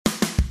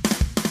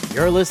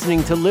You're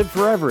listening to Live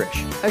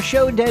Foreverish, a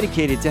show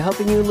dedicated to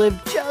helping you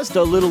live just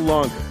a little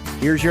longer.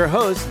 Here's your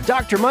hosts,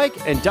 Dr.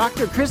 Mike and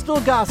Dr. Crystal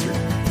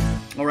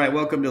Gossard. All right,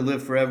 welcome to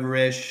Live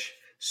Foreverish.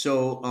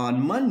 So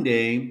on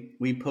Monday,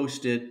 we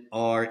posted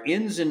our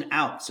ins and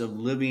outs of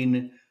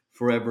living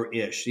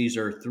forever-ish. These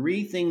are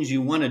 3 things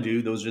you want to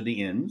do, those are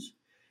the ins,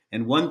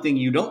 and 1 thing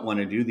you don't want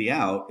to do, the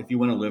out, if you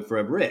want to live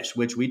forever-ish,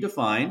 which we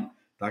define,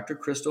 Dr.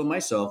 Crystal and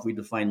myself, we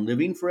define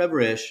living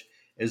forever-ish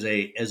as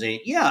a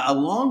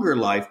longer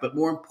life, but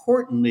more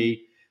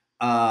importantly,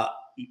 a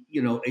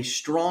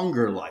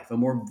stronger life, a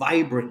more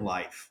vibrant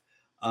life,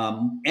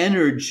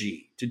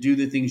 energy to do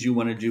the things you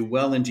want to do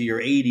well into your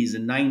 80s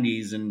and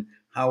 90s and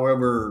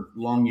however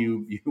long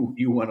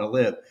you want to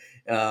live.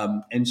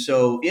 And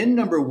so in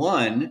number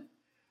 1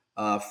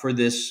 for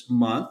this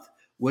month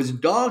was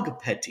dog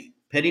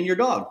petting your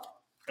dog.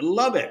 I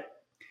love it.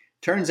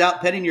 Turns out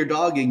petting your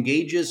dog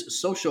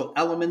engages social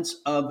elements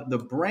of the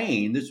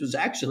brain. This was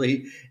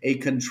actually a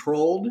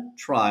controlled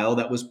trial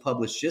that was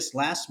published just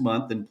last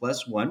month in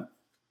PLOS ONE.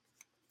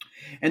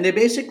 And they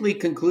basically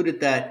concluded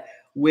that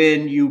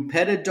when you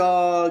pet a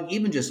dog,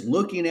 even just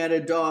looking at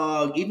a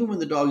dog, even when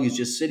the dog is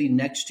just sitting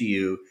next to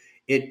you,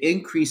 it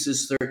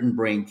increases certain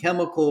brain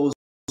chemicals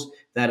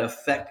that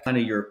affect kind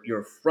of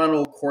your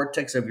frontal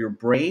cortex of your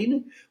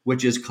brain,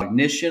 which is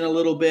cognition a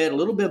little bit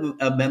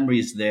of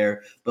memories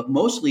there, but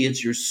mostly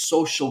it's your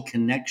social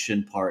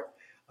connection part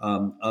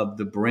of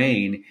the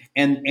brain.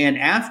 And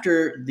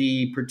after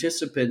the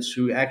participants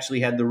who actually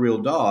had the real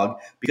dog,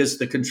 because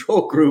the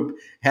control group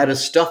had a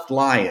stuffed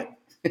lion,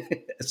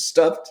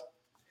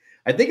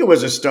 I think it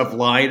was a stuffed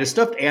lion, a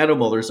stuffed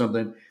animal or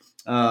something,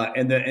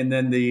 and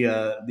then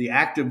the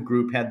active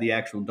group had the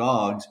actual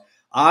dogs.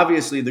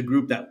 Obviously, the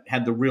group that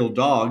had the real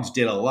dogs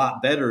did a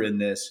lot better in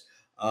this,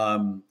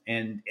 and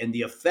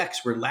the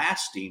effects were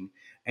lasting.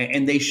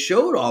 And they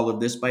showed all of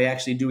this by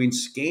actually doing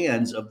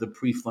scans of the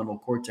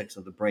prefrontal cortex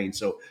of the brain.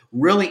 So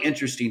really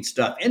interesting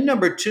stuff. And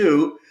number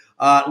 2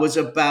 was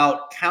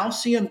about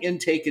calcium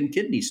intake and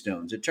kidney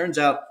stones. It turns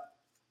out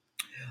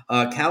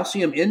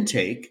calcium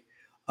intake,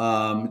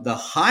 the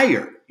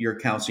higher your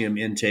calcium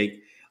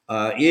intake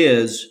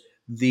is,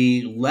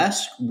 the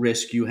less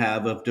risk you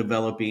have of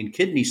developing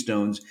kidney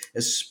stones,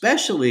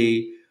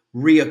 especially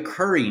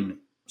reoccurring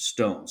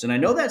stones. And I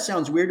know that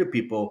sounds weird to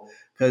people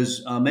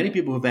because many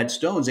people who've had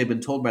stones, they've been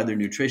told by their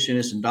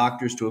nutritionists and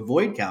doctors to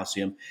avoid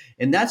calcium.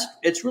 And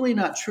it's really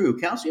not true.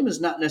 Calcium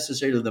is not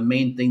necessarily the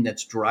main thing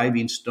that's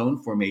driving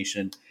stone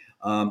formation.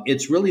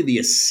 It's really the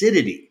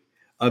acidity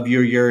of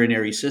your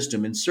urinary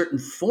system. And certain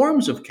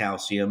forms of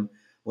calcium,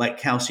 like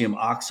calcium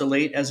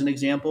oxalate as an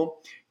example,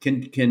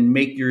 can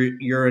make your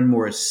urine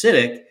more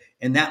acidic,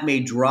 and that may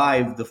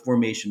drive the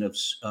formation of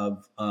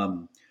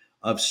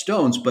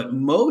stones. But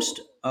most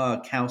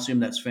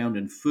calcium that's found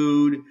in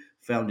food,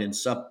 found in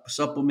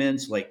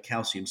supplements like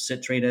calcium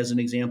citrate as an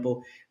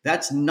example,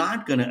 that's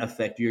not going to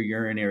affect your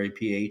urinary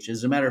pH.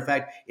 As a matter of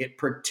fact, it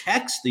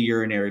protects the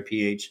urinary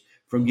pH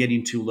from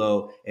getting too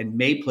low and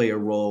may play a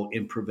role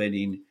in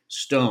preventing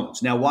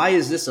stones. Now, why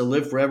is this a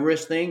live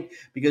foreverish thing?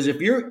 Because if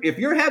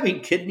you're having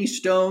kidney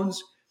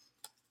stones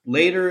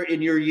later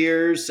in your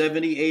years,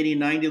 70, 80,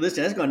 90,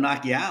 listen, that's going to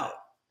knock you out.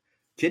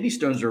 Kidney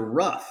stones are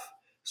rough.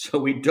 So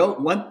we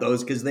don't want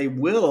those because they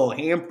will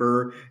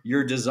hamper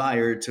your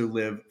desire to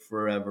live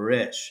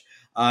forever-ish.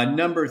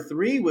 Number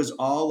 3 was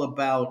all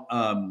about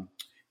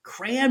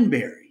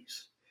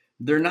cranberries.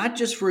 They're not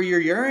just for your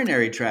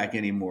urinary tract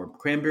anymore.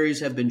 Cranberries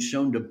have been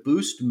shown to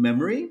boost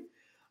memory.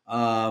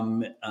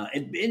 And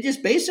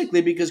just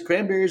basically because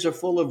cranberries are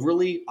full of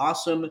really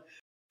awesome,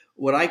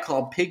 what I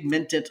call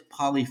pigmented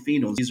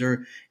polyphenols. These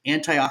are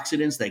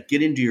antioxidants that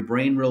get into your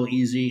brain real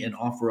easy and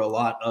offer a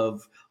lot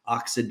of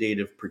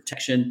oxidative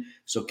protection.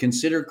 So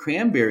consider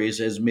cranberries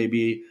as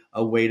maybe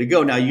a way to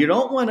go. Now, you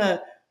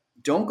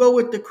don't go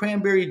with the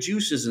cranberry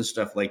juices and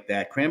stuff like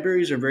that.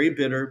 Cranberries are very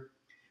bitter.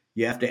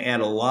 You have to add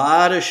a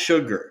lot of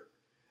sugar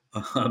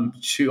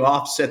to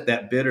offset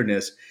that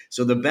bitterness.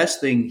 So the best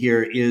thing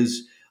here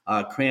is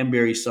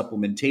cranberry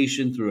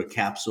supplementation through a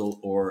capsule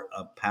or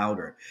a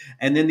powder.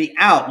 And then the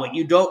out, what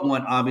you don't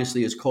want,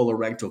 obviously, is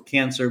colorectal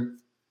cancer.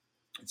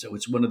 So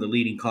it's one of the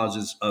leading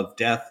causes of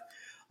death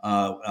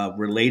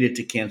related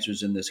to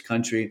cancers in this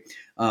country.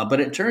 But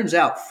it turns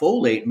out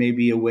folate may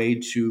be a way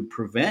to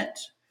prevent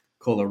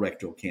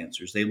colorectal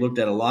cancers. They looked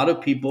at a lot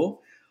of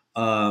people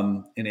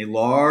in a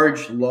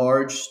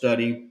large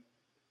study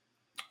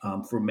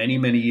for many,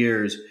 many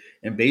years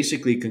and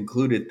basically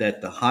concluded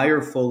that the higher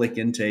folic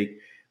intake,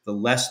 the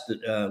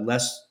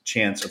less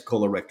chance of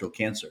colorectal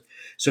cancer.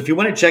 So if you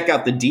want to check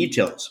out the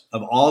details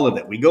of all of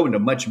it, we go into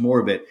much more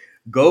of it.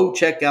 Go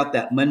check out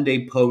that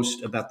Monday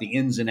post about the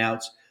ins and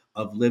outs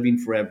of Living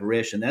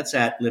Foreverish, and that's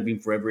at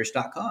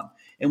livingforeverish.com.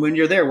 And when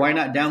you're there, why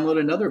not download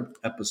another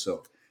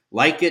episode?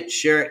 Like it,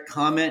 share it,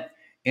 comment,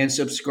 and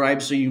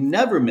subscribe so you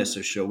never miss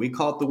a show. We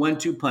call it the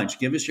 1-2 punch.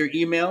 Give us your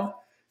email,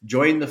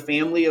 join the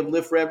family of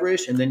Live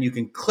Foreverish, and then you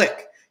can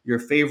click your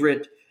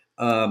favorite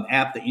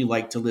app that you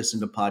like to listen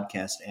to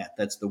podcasts at.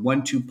 That's the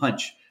 1-2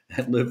 punch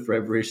at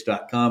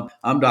liveforeverish.com.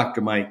 I'm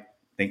Dr. Mike.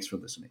 Thanks for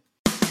listening.